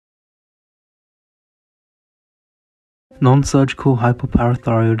Nonsurgical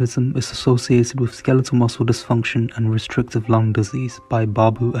hypoparathyroidism is associated with skeletal muscle dysfunction and restrictive lung disease by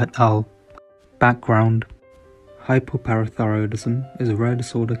Babu et al. Background: hypoparathyroidism is a rare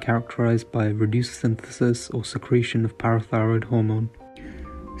disorder characterized by reduced synthesis or secretion of parathyroid hormone.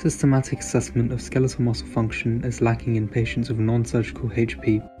 Systematic assessment of skeletal muscle function is lacking in patients with nonsurgical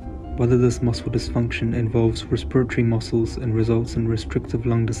HP. Whether this muscle dysfunction involves respiratory muscles and results in restrictive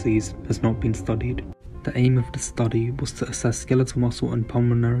lung disease has not been studied. The aim of the study was to assess skeletal muscle and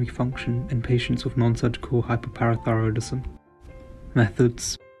pulmonary function in patients with nonsurgical hypoparathyroidism.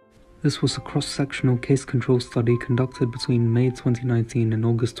 Methods: this was a cross-sectional case-control study conducted between May 2019 and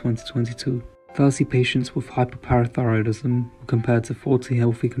August 2022. 30 patients with hypoparathyroidism were compared to 40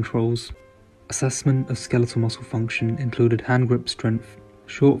 healthy controls. Assessment of skeletal muscle function included hand grip strength,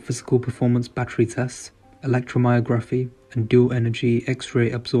 short physical performance battery tests, electromyography, and dual-energy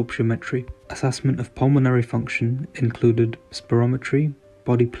X-ray absorptiometry. Assessment of pulmonary function included spirometry,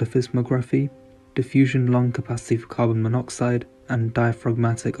 body plethysmography, diffusion lung capacity for carbon monoxide, and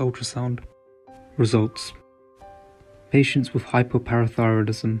diaphragmatic ultrasound. Results: patients with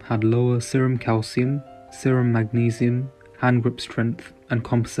hypoparathyroidism had lower serum calcium, serum magnesium, hand grip strength, and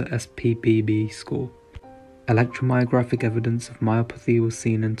composite SPBB score. Electromyographic evidence of myopathy was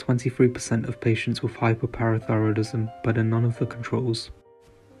seen in 23% of patients with hypoparathyroidism, but in none of the controls.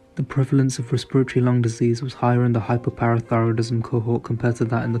 The prevalence of respiratory lung disease was higher in the hypoparathyroidism cohort compared to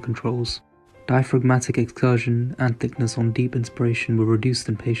that in the controls. Diaphragmatic excursion and thickness on deep inspiration were reduced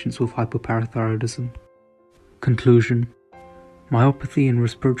in patients with hypoparathyroidism. Conclusion: myopathy and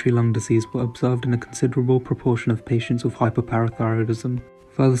respiratory lung disease were observed in a considerable proportion of patients with hypoparathyroidism.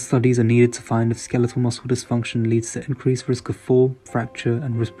 Further studies are needed to find if skeletal muscle dysfunction leads to increased risk of fall, fracture,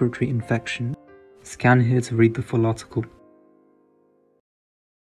 and respiratory infection. Scan here to read the full article.